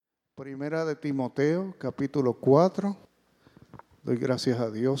Primera de Timoteo, capítulo 4. Doy gracias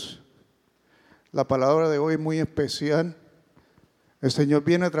a Dios. La palabra de hoy es muy especial. El Señor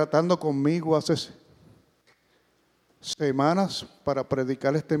viene tratando conmigo hace semanas para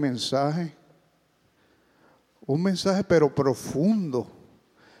predicar este mensaje. Un mensaje pero profundo.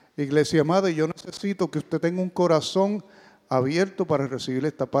 Iglesia amada, yo necesito que usted tenga un corazón abierto para recibir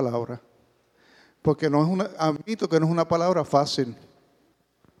esta palabra. Porque admito que no es una palabra fácil.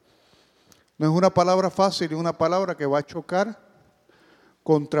 No es una palabra fácil, es una palabra que va a chocar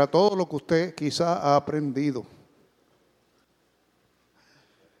contra todo lo que usted quizá ha aprendido.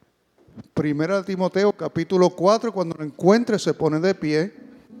 Primera de Timoteo, capítulo 4, cuando lo encuentre se pone de pie.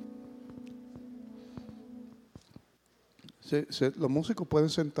 Los músicos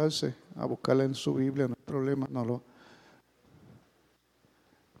pueden sentarse a buscarle en su Biblia, no hay problema.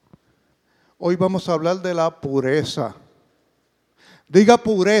 Hoy vamos a hablar de la pureza. Diga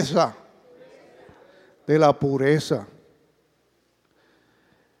pureza. De la pureza.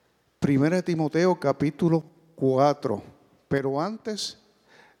 Primera de Timoteo capítulo 4. Pero antes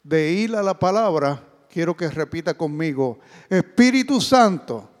de ir a la palabra, quiero que repita conmigo: Espíritu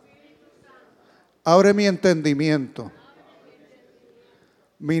Santo, abre mi entendimiento.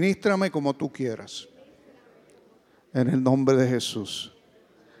 Ministrame como tú quieras. En el nombre de Jesús.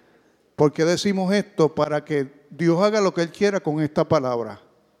 ¿Por qué decimos esto? Para que Dios haga lo que Él quiera con esta palabra.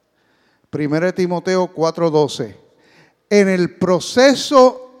 Primera de Timoteo 4:12. En el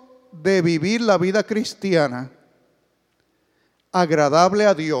proceso de vivir la vida cristiana agradable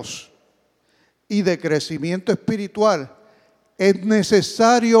a Dios y de crecimiento espiritual, es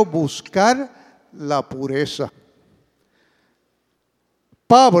necesario buscar la pureza.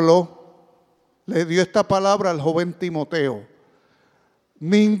 Pablo le dio esta palabra al joven Timoteo: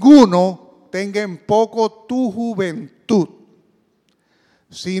 ninguno tenga en poco tu juventud,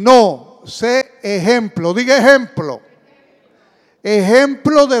 sino sé ejemplo, diga ejemplo,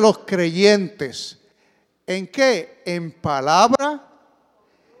 ejemplo de los creyentes. ¿En qué? En palabra,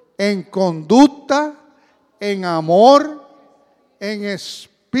 en conducta, en amor, en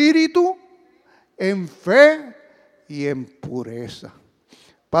espíritu, en fe y en pureza.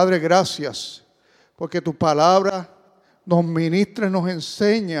 Padre, gracias porque tu palabra nos ministra y nos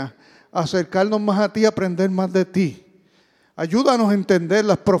enseña a acercarnos más a ti, a aprender más de ti. Ayúdanos a entender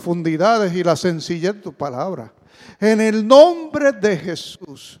las profundidades y la sencillez de tu palabra. En el nombre de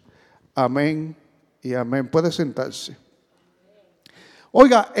Jesús. Amén y amén. Puede sentarse.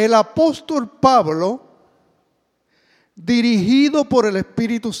 Oiga, el apóstol Pablo, dirigido por el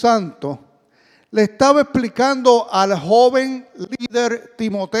Espíritu Santo, le estaba explicando al joven líder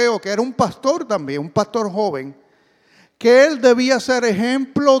Timoteo, que era un pastor también, un pastor joven, que él debía ser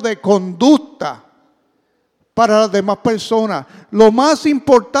ejemplo de conducta para las demás personas. Lo más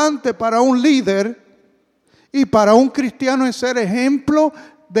importante para un líder y para un cristiano es ser ejemplo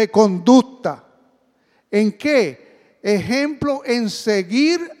de conducta. ¿En qué? Ejemplo en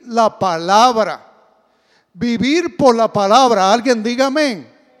seguir la palabra. Vivir por la palabra. Alguien diga amén.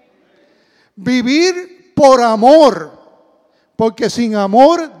 Vivir por amor. Porque sin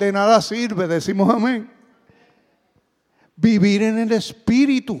amor de nada sirve. Decimos amén. Vivir en el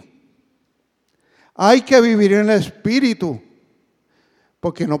Espíritu. Hay que vivir en el Espíritu,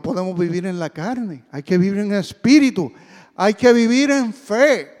 porque no podemos vivir en la carne. Hay que vivir en el Espíritu. Hay que vivir en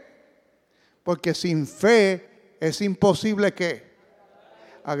fe, porque sin fe es imposible que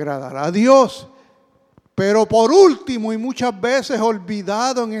agradar a Dios. Pero por último, y muchas veces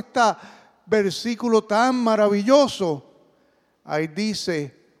olvidado en este versículo tan maravilloso, ahí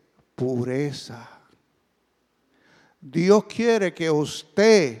dice pureza. Dios quiere que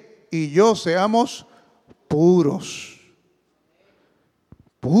usted y yo seamos puros.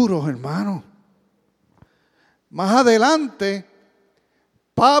 Puros, hermano. Más adelante,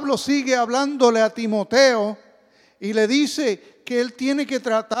 Pablo sigue hablándole a Timoteo y le dice que él tiene que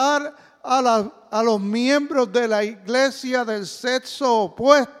tratar a los miembros de la iglesia del sexo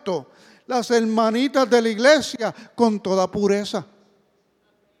opuesto, las hermanitas de la iglesia, con toda pureza.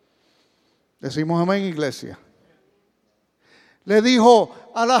 Decimos amén, iglesia. Le dijo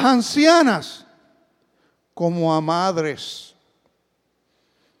a las ancianas como a madres,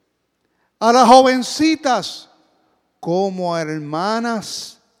 a las jovencitas como a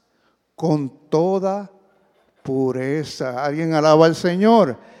hermanas, con toda pureza. ¿Alguien alaba al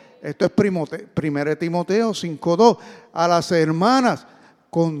Señor? Esto es 1 Timoteo 5:2. A las hermanas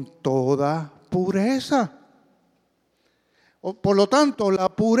con toda pureza. Por lo tanto, la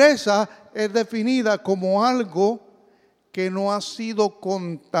pureza es definida como algo que no ha sido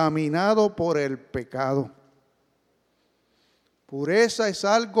contaminado por el pecado. Pureza es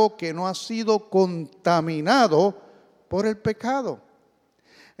algo que no ha sido contaminado por el pecado.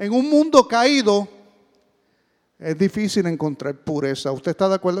 En un mundo caído es difícil encontrar pureza. ¿Usted está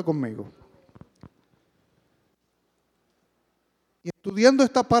de acuerdo conmigo? Y estudiando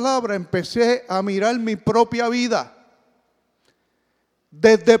esta palabra empecé a mirar mi propia vida.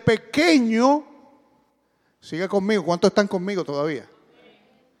 Desde pequeño, sigue conmigo, ¿cuántos están conmigo todavía?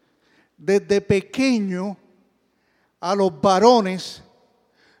 Desde pequeño a los varones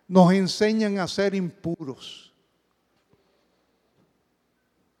nos enseñan a ser impuros.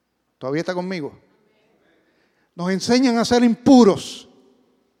 ¿Todavía está conmigo? Nos enseñan a ser impuros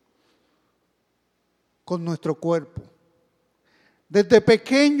con nuestro cuerpo. Desde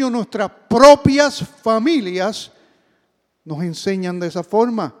pequeño nuestras propias familias nos enseñan de esa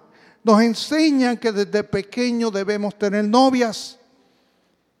forma. Nos enseñan que desde pequeño debemos tener novias.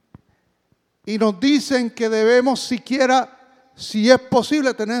 Y nos dicen que debemos siquiera, si es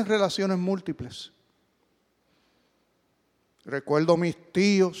posible, tener relaciones múltiples. Recuerdo mis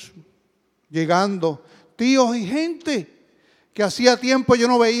tíos llegando, tíos y gente que hacía tiempo yo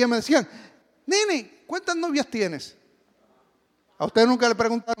no veía, me decían, nene, ¿cuántas novias tienes? A usted nunca le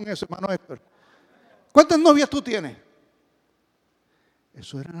preguntaron eso, hermano Héctor. ¿Cuántas novias tú tienes?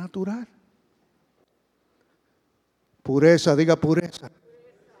 Eso era natural. Pureza, diga pureza.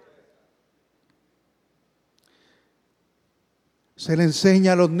 Se le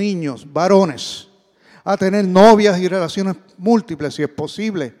enseña a los niños, varones, a tener novias y relaciones múltiples, si es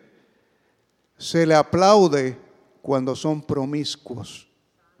posible. Se le aplaude cuando son promiscuos.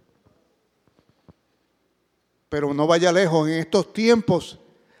 Pero no vaya lejos, en estos tiempos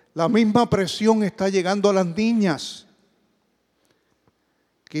la misma presión está llegando a las niñas.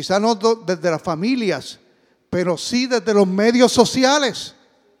 Quizá no desde las familias, pero sí desde los medios sociales,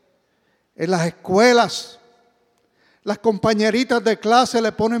 en las escuelas. Las compañeritas de clase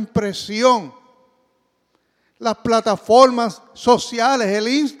le ponen presión. Las plataformas sociales, el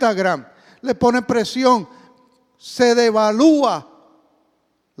Instagram, le ponen presión. Se devalúa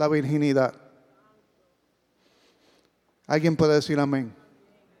la virginidad. ¿Alguien puede decir amén?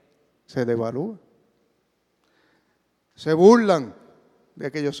 Se devalúa. Se burlan de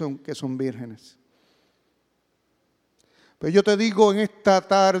aquellos que son vírgenes. Pero yo te digo en esta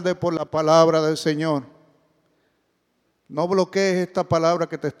tarde por la palabra del Señor, no bloquees esta palabra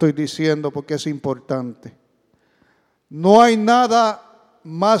que te estoy diciendo porque es importante. No hay nada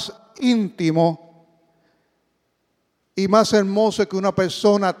más íntimo y más hermoso que una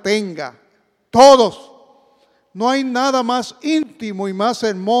persona tenga. Todos. No hay nada más íntimo y más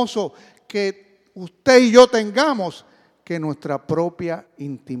hermoso que usted y yo tengamos que nuestra propia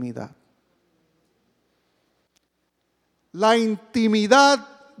intimidad. La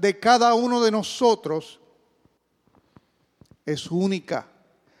intimidad de cada uno de nosotros es única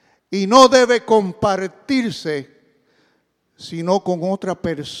y no debe compartirse sino con otra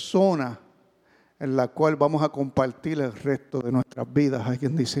persona en la cual vamos a compartir el resto de nuestras vidas.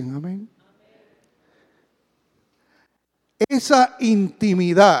 ¿Alguien dice amén? Esa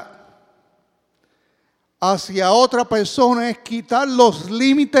intimidad hacia otra persona es quitar los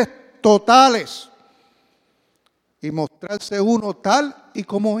límites totales y mostrarse uno tal y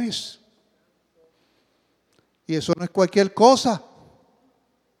como es. Y eso no es cualquier cosa.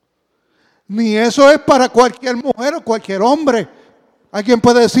 Ni eso es para cualquier mujer o cualquier hombre. ¿Alguien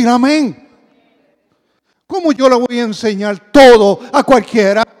puede decir amén? ¿Cómo yo le voy a enseñar todo a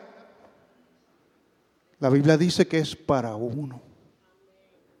cualquiera? La Biblia dice que es para uno.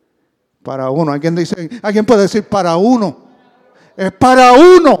 Para uno. ¿Alguien puede decir para uno? Es para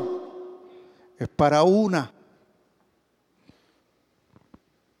uno. Es para una.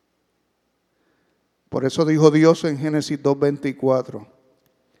 Por eso dijo Dios en Génesis 2:24.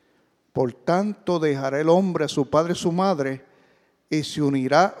 Por tanto dejará el hombre a su padre y su madre y se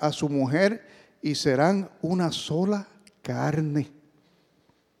unirá a su mujer y serán una sola carne.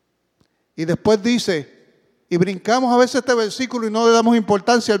 Y después dice, y brincamos a veces este versículo y no le damos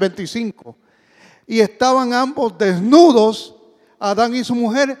importancia al 25. Y estaban ambos desnudos, Adán y su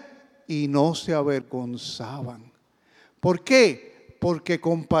mujer, y no se avergonzaban. ¿Por qué? Porque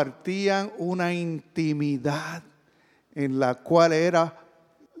compartían una intimidad en la cual era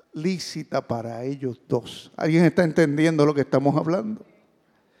lícita para ellos dos. ¿Alguien está entendiendo lo que estamos hablando?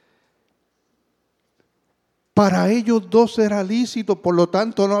 Para ellos dos era lícito, por lo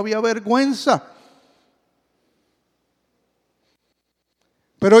tanto no había vergüenza.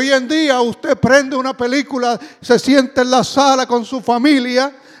 Pero hoy en día usted prende una película, se sienta en la sala con su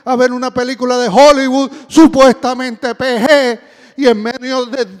familia a ver una película de Hollywood, supuestamente PG, y en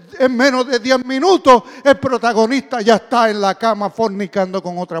menos de 10 minutos el protagonista ya está en la cama fornicando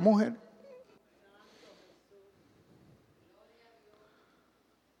con otra mujer.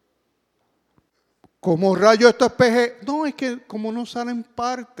 ¿Cómo rayo esto es peje? No, es que como no salen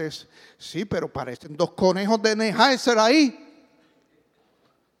partes. Sí, pero parecen dos conejos de Nehaeser ahí.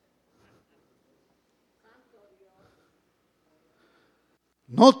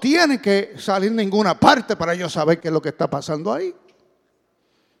 No tiene que salir ninguna parte para yo saber qué es lo que está pasando ahí.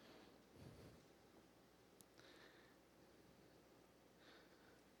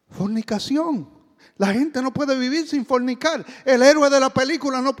 Fornicación. La gente no puede vivir sin fornicar. El héroe de la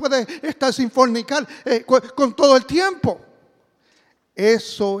película no puede estar sin fornicar con todo el tiempo.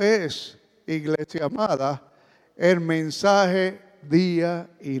 Eso es, iglesia amada, el mensaje día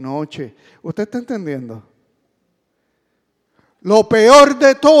y noche. ¿Usted está entendiendo? Lo peor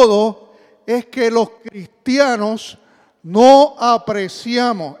de todo es que los cristianos no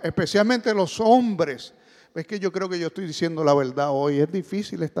apreciamos, especialmente los hombres. Es que yo creo que yo estoy diciendo la verdad hoy. Es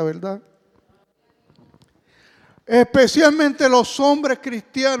difícil esta verdad. Especialmente los hombres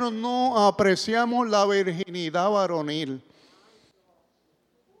cristianos no apreciamos la virginidad varonil.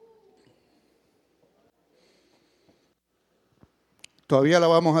 Todavía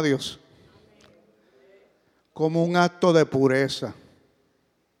alabamos a Dios. Como un acto de pureza.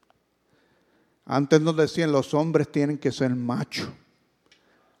 Antes nos decían los hombres tienen que ser machos.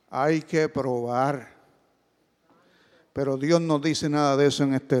 Hay que probar. Pero Dios no dice nada de eso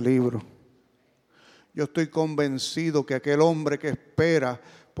en este libro. Yo estoy convencido que aquel hombre que espera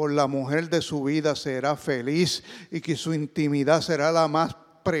por la mujer de su vida será feliz y que su intimidad será la más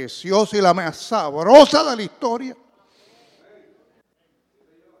preciosa y la más sabrosa de la historia.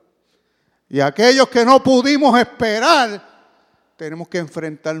 Y aquellos que no pudimos esperar, tenemos que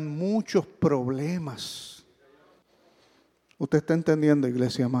enfrentar muchos problemas. ¿Usted está entendiendo,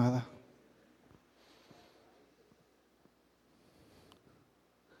 iglesia amada?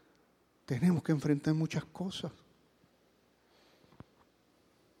 Tenemos que enfrentar muchas cosas.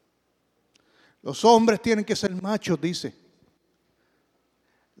 Los hombres tienen que ser machos, dice.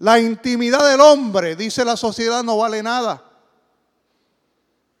 La intimidad del hombre, dice la sociedad, no vale nada.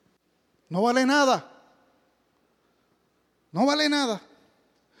 No vale nada. No vale nada.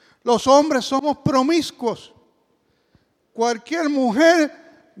 Los hombres somos promiscuos. Cualquier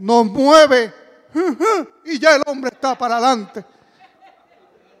mujer nos mueve y ya el hombre está para adelante.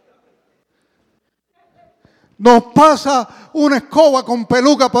 Nos pasa una escoba con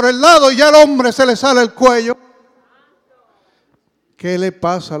peluca por el lado y ya al hombre se le sale el cuello. ¿Qué le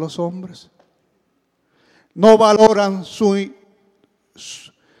pasa a los hombres? No valoran su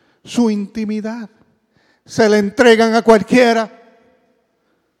intimidad. Se le entregan a cualquiera.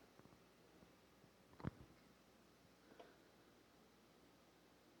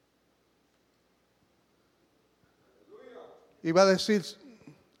 Iba a decir,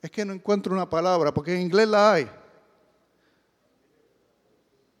 es que no encuentro una palabra, porque en inglés la hay.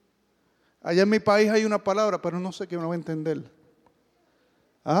 Allá en mi país hay una palabra, pero no sé qué me va a entender.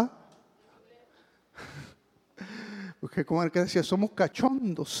 ¿Ah? Porque como el que decía, somos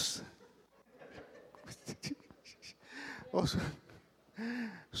cachondos. O sea,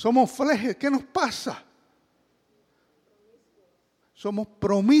 somos flejes, ¿qué nos pasa? Somos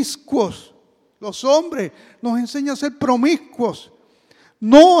promiscuos. Los hombres nos enseñan a ser promiscuos.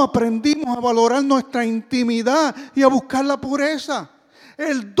 No aprendimos a valorar nuestra intimidad y a buscar la pureza.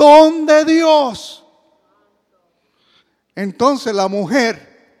 El don de Dios. Entonces la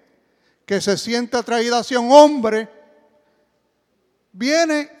mujer que se siente atraída hacia un hombre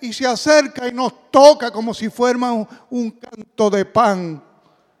viene y se acerca y nos toca como si fuera un canto de pan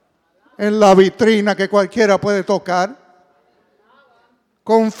en la vitrina que cualquiera puede tocar,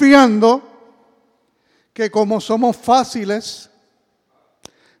 confiando que como somos fáciles,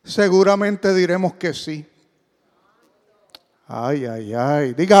 seguramente diremos que sí. Ay, ay,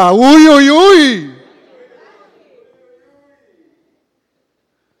 ay. Diga, uy, uy, uy.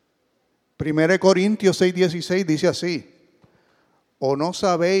 1 Corintios 6:16 dice así. ¿O no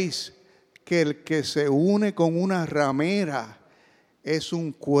sabéis que el que se une con una ramera es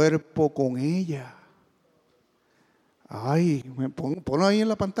un cuerpo con ella? Ay, ponlo ahí en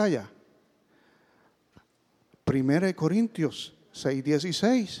la pantalla. 1 Corintios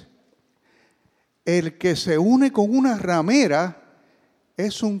 6:16. El que se une con una ramera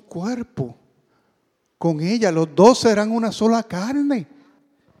es un cuerpo con ella. Los dos serán una sola carne.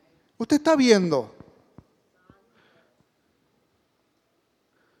 ¿Usted está viendo?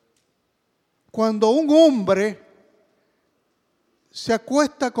 Cuando un hombre se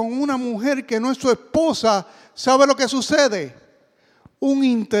acuesta con una mujer que no es su esposa, ¿sabe lo que sucede? un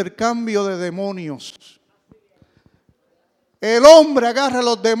intercambio de demonios. El hombre agarra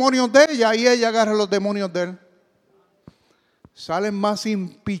los demonios de ella y ella agarra los demonios de él. Salen más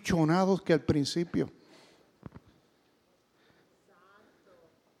impichonados que al principio.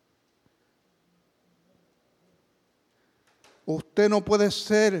 Usted no puede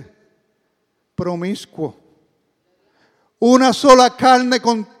ser promiscuo. Una sola carne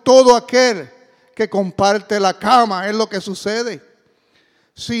con todo aquel que comparte la cama, es lo que sucede.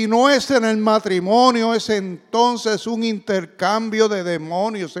 Si no es en el matrimonio, es entonces un intercambio de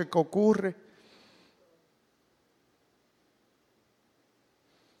demonios el que ocurre.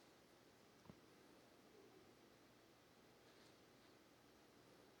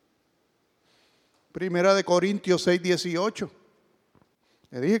 Primera de Corintios 6:18.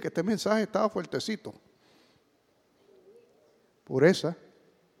 Le dije que este mensaje estaba fuertecito. Pureza.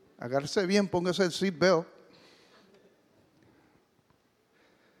 Agárrese bien, póngase el seatbelt.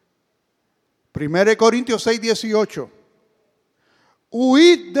 1 Corintios 6:18.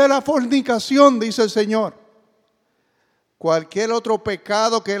 Huid de la fornicación, dice el Señor. Cualquier otro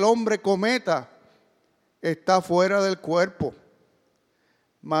pecado que el hombre cometa está fuera del cuerpo.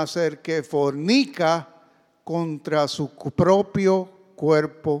 Mas el que fornica contra su propio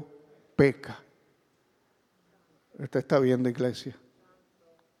cuerpo peca. Usted está viendo, iglesia.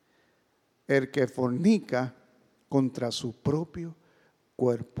 El que fornica contra su propio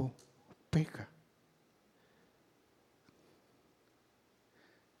cuerpo peca.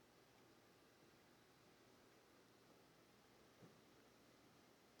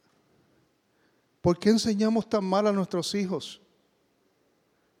 ¿Por qué enseñamos tan mal a nuestros hijos?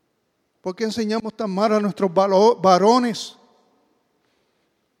 ¿Por qué enseñamos tan mal a nuestros varones?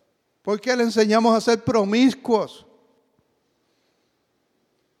 ¿Por qué le enseñamos a ser promiscuos?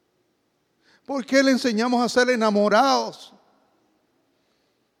 ¿Por qué le enseñamos a ser enamorados?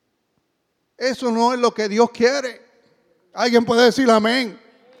 Eso no es lo que Dios quiere. ¿Alguien puede decir amén?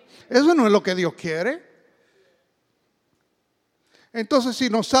 Eso no es lo que Dios quiere. Entonces, si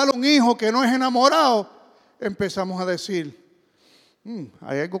nos sale un hijo que no es enamorado, empezamos a decir,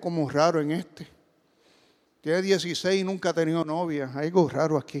 hay algo como raro en este. Tiene 16 y nunca ha tenido novia. Hay algo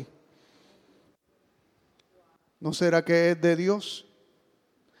raro aquí. ¿No será que es de Dios?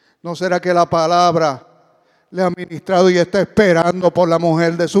 ¿No será que la palabra le ha ministrado y está esperando por la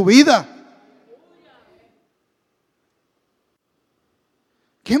mujer de su vida?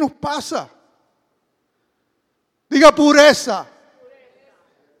 ¿Qué nos pasa? Diga pureza.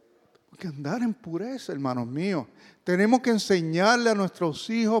 Hay que andar en pureza, hermanos míos. Tenemos que enseñarle a nuestros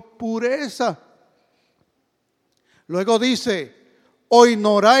hijos pureza. Luego dice, ¿o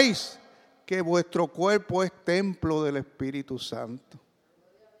ignoráis que vuestro cuerpo es templo del Espíritu Santo?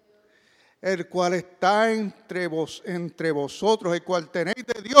 El cual está entre vosotros, el cual tenéis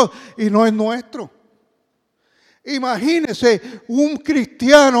de Dios y no es nuestro. Imagínese un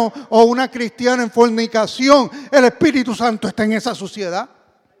cristiano o una cristiana en fornicación. El Espíritu Santo está en esa sociedad.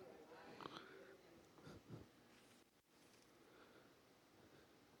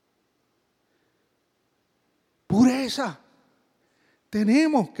 Pureza.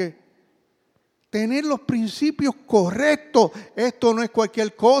 Tenemos que tener los principios correctos. Esto no es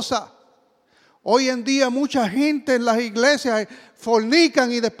cualquier cosa. Hoy en día mucha gente en las iglesias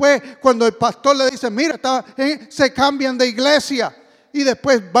fornican y después cuando el pastor le dice, mira, se cambian de iglesia y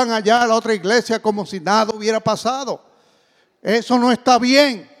después van allá a la otra iglesia como si nada hubiera pasado. Eso no está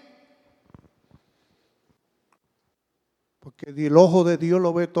bien. Porque el ojo de Dios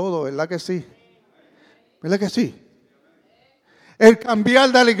lo ve todo, ¿verdad que sí? ¿Verdad que sí? El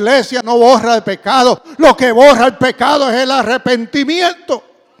cambiar de la iglesia no borra el pecado. Lo que borra el pecado es el arrepentimiento.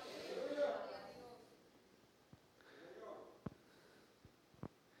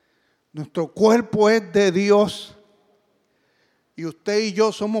 Nuestro cuerpo es de Dios. Y usted y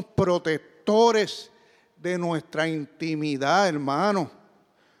yo somos protectores de nuestra intimidad, hermano.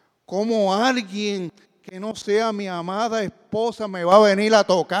 ¿Cómo alguien que no sea mi amada esposa me va a venir a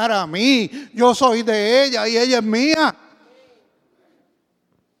tocar a mí? Yo soy de ella y ella es mía.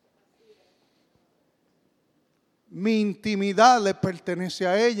 Mi intimidad le pertenece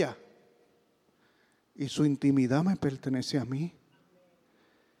a ella y su intimidad me pertenece a mí.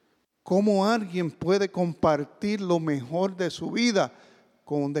 ¿Cómo alguien puede compartir lo mejor de su vida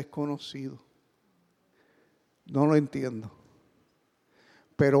con un desconocido? No lo entiendo.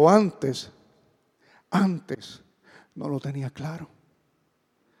 Pero antes no lo tenía claro.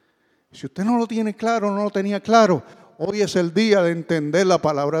 Si usted no lo tiene claro, no lo tenía claro, hoy es el día de entender la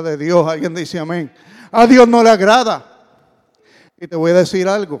palabra de Dios. Alguien dice amén. A Dios no le agrada. Y te voy a decir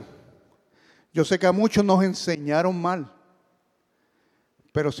algo. Yo sé que a muchos nos enseñaron mal.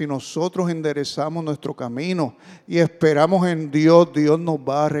 Pero si nosotros enderezamos nuestro camino y esperamos en Dios, Dios nos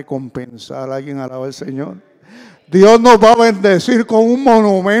va a recompensar. Alguien alaba al Señor. Dios nos va a bendecir con un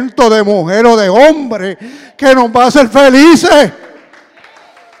monumento de mujer o de hombre que nos va a hacer felices.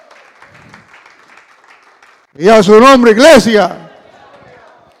 Y a su nombre, iglesia.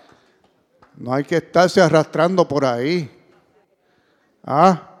 No hay que estarse arrastrando por ahí.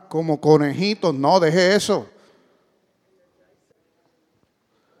 Como conejitos. No, deje eso.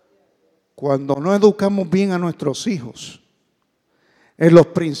 Cuando no educamos bien a nuestros hijos en los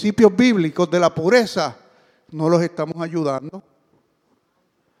principios bíblicos de la pureza, no los estamos ayudando.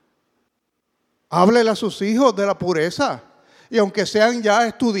 Háblele a sus hijos de la pureza. Y aunque sean ya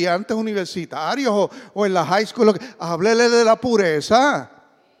estudiantes universitarios o en la high school, háblele de la pureza.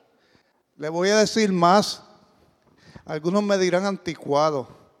 Le voy a decir más. Algunos me dirán anticuado,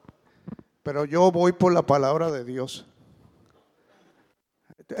 pero yo voy por la palabra de Dios.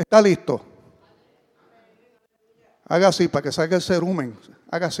 ¿Está listo? Haga así para que salga el cerumen.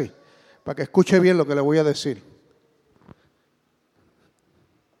 Haga así para que escuche bien lo que le voy a decir.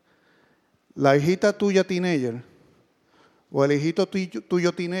 La hijita tuya teenager o el hijito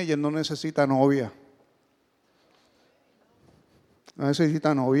tuyo teenager no necesita novia. ¿No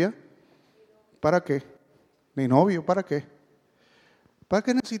necesita novia? ¿Para qué? Ni novio, ¿para qué? ¿Para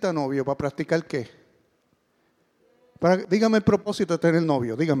qué necesita novio? ¿Para practicar qué? Dígame el propósito de tener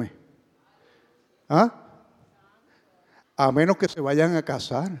novio, dígame. A menos que se vayan a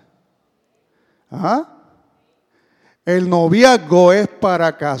casar. El noviazgo es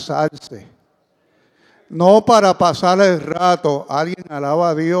para casarse, no para pasar el rato. Alguien alaba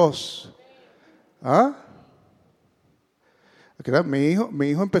a Dios. Mi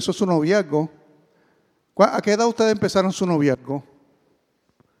hijo empezó su noviazgo. ¿A qué edad ustedes empezaron su noviazgo?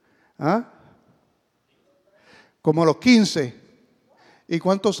 Como a los 15. ¿Y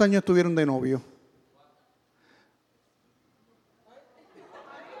cuántos años estuvieron de novio?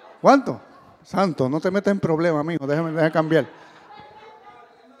 ¿Cuánto? Santo, no te metas en problemas, mijo. Déjame cambiar.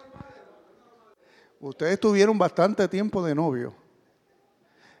 Ustedes tuvieron bastante tiempo de novio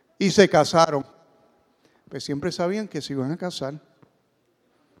y se casaron. Pues siempre sabían que se iban a casar.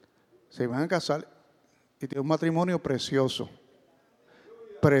 Se iban a casar y tienen un matrimonio precioso.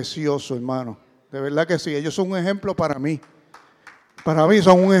 Precioso, hermano. De verdad que sí. Ellos son un ejemplo para mí. Para mí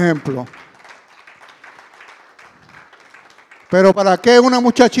son un ejemplo. Pero ¿para qué una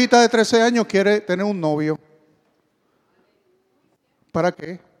muchachita de 13 años quiere tener un novio? ¿Para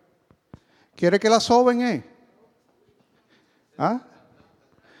qué? ¿Quiere que la soben,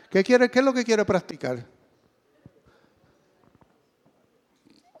 ¿Qué quiere? ¿Qué es lo que quiere practicar?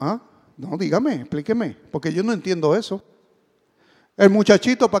 No, dígame, explíqueme, porque yo no entiendo eso. El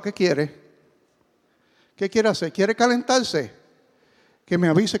muchachito, ¿para qué quiere? ¿Qué quiere hacer? ¿Quiere calentarse? Que me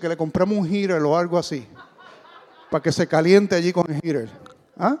avise que le compramos un heater o algo así, para que se caliente allí con el heater.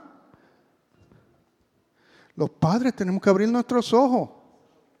 Los padres tenemos que abrir nuestros ojos.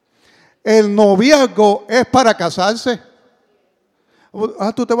 El noviazgo es para casarse.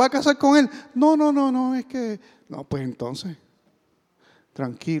 ¿Tú te vas a casar con él? No, es que... No, pues entonces,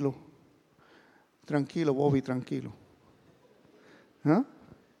 tranquilo, Bobby, tranquilo.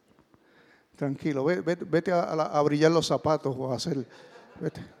 Tranquilo, vete a brillar los zapatos o a hacer...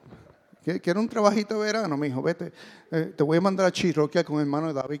 Vete. ¿Quieres un trabajito de verano, mijo? Vete. Te voy a mandar a Chirroquia con el hermano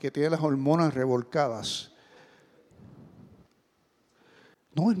de David, que tiene las hormonas revolcadas.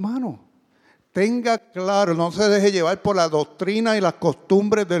 No, hermano. Tenga claro, no se deje llevar por la doctrina y las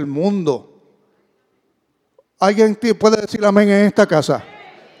costumbres del mundo. ¿Alguien puede decir amén en esta casa?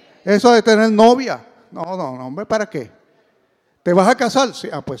 Eso de tener novia. No, hombre, ¿para qué? ¿Te vas a casar? Sí.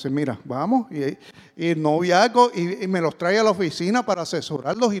 Pues mira, vamos. Y noviazgo, y me los trae a la oficina para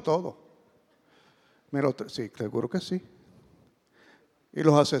asesorarlos y todo. Sí, seguro que sí. Y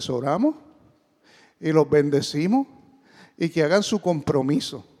los asesoramos, y los bendecimos, y que hagan su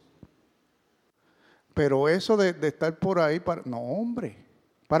compromiso. Pero eso de estar por ahí, no, hombre,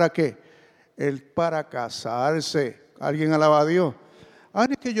 ¿para qué? Él para casarse. ¿Alguien alaba a Dios?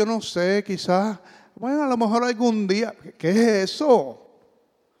 Es que yo no sé, quizás, bueno, a lo mejor algún día. ¿Qué es eso?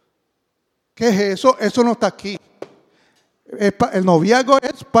 ¿Qué es eso? Eso no está aquí. El noviazgo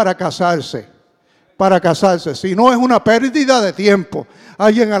es para casarse. Para casarse. Si no, es una pérdida de tiempo.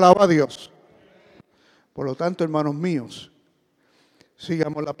 Alguien alaba a Dios. Por lo tanto, hermanos míos,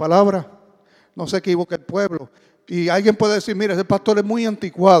 sigamos la palabra. No se equivoque el pueblo. Y alguien puede decir, mira, ese pastor es muy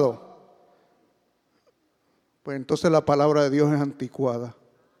anticuado. Pues entonces la palabra de Dios es anticuada.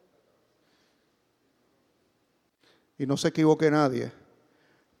 Y no se equivoque nadie.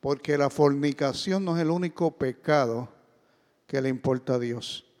 Porque la fornicación no es el único pecado que le importa a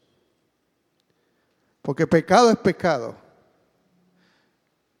Dios. Porque pecado es pecado.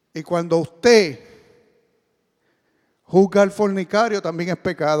 Y cuando usted juzga al fornicario, también es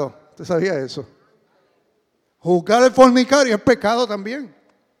pecado. ¿Usted sabía eso? Juzgar al fornicario es pecado también.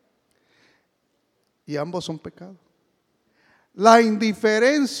 Y ambos son pecados. La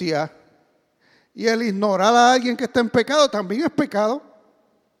indiferencia y el ignorar a alguien que está en pecado también es pecado.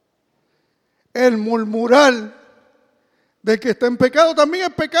 El murmurar del que está en pecado también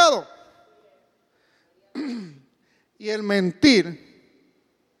es pecado. Y el mentir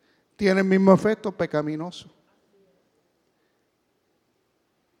tiene el mismo efecto pecaminoso.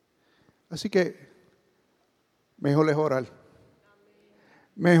 Así que mejor es orar.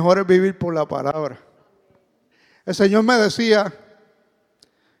 Mejor es vivir por la palabra. El Señor me decía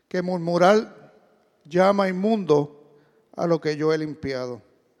que murmurar llama inmundo a lo que yo he limpiado.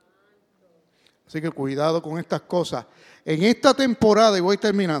 Así que cuidado con estas cosas. En esta temporada, y voy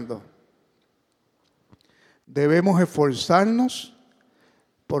terminando, debemos esforzarnos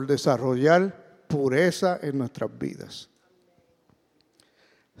por desarrollar pureza en nuestras vidas.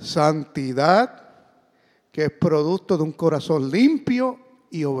 Santidad, que es producto de un corazón limpio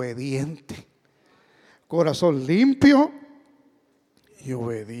y obediente. Corazón limpio y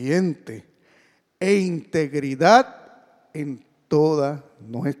obediente. E integridad en toda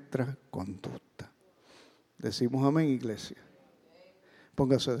nuestra conducta. Decimos amén, iglesia.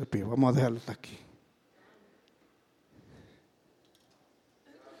 Póngase de pie, vamos a dejarlo hasta aquí.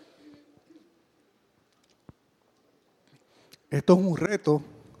 Esto es un reto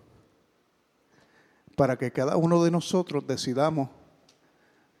para que cada uno de nosotros decidamos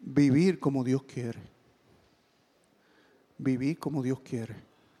vivir como Dios quiere. Vivir como Dios quiere,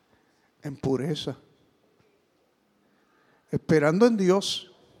 en pureza, esperando en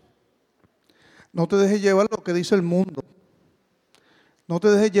Dios. No te dejes llevar lo que dice el mundo. No te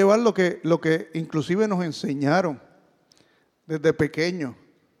dejes llevar lo que inclusive nos enseñaron desde pequeños.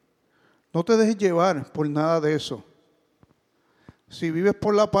 No te dejes llevar por nada de eso. Si vives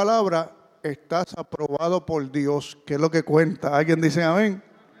por la palabra, estás aprobado por Dios, que es lo que cuenta. ¿Alguien dice amén?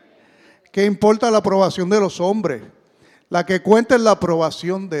 ¿Qué importa la aprobación de los hombres? La que cuenta es la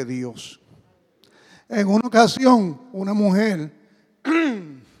aprobación de Dios. En una ocasión, una mujer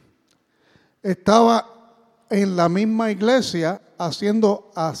estaba en la misma iglesia haciendo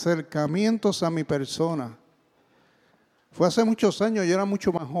acercamientos a mi persona. Fue hace muchos años, yo era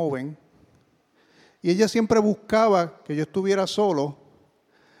mucho más joven. Y ella siempre buscaba que yo estuviera solo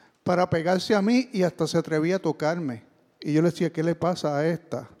para pegarse a mí y hasta se atrevía a tocarme. Y yo le decía, ¿qué le pasa a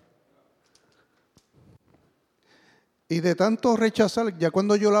esta? Y de tanto rechazar, ya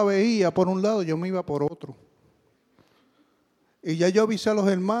cuando yo la veía por un lado, yo me iba por otro. Y ya yo avisé a los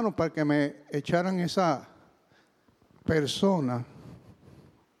hermanos para que me echaran esa persona,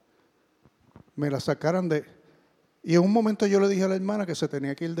 me la sacaran de... Y en un momento yo le dije a la hermana que se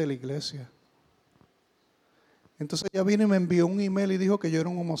tenía que ir de la iglesia. Entonces ella vino y me envió un email y dijo que yo era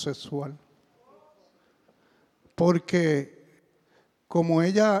un homosexual. Porque como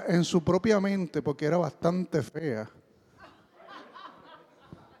ella en su propia mente, porque era bastante fea,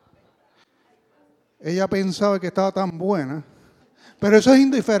 ella pensaba que estaba tan buena, pero eso es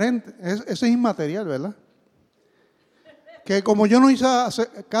indiferente, eso es inmaterial, ¿verdad? Que como yo no hice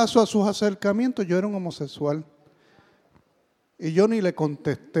caso a sus acercamientos, yo era un homosexual. Y yo ni le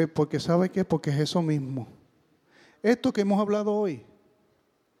contesté, porque ¿sabe qué? Porque es eso mismo. Esto que hemos hablado hoy,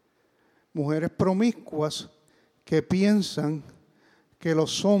 mujeres promiscuas que piensan que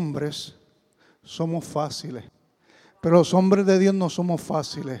los hombres somos fáciles, pero los hombres de Dios no somos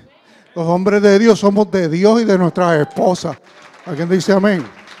fáciles. Los hombres de Dios somos de Dios y de nuestras esposas. ¿Alguien dice amén?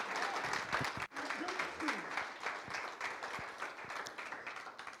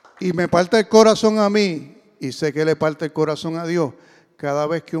 Y me parte el corazón a mí, y sé que le parte el corazón a Dios, cada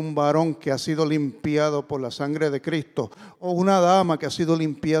vez que un varón que ha sido limpiado por la sangre de Cristo, o una dama que ha sido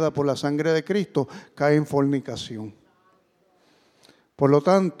limpiada por la sangre de Cristo, cae en fornicación. Por lo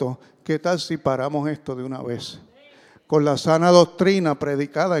tanto, ¿qué tal si paramos esto de una vez? Con la sana doctrina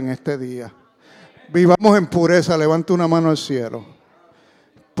predicada en este día. Vivamos en pureza, levante una mano al cielo.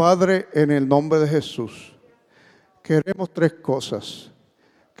 Padre, en el nombre de Jesús, queremos tres cosas.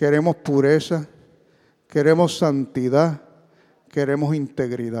 Queremos pureza, queremos santidad, queremos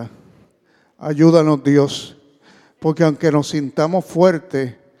integridad. Ayúdanos, Dios, porque aunque nos sintamos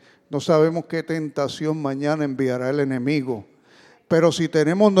fuertes, no sabemos qué tentación mañana enviará el enemigo. Pero si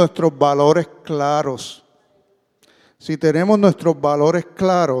tenemos nuestros valores claros,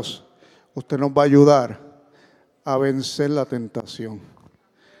 usted nos va a ayudar a vencer la tentación.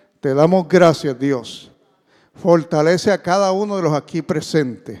 Te damos gracias, Dios, Fortalece a cada uno de los aquí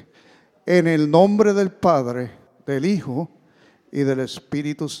presentes. En el nombre del Padre, del Hijo y del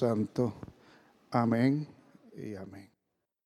Espíritu Santo. Amén y amén.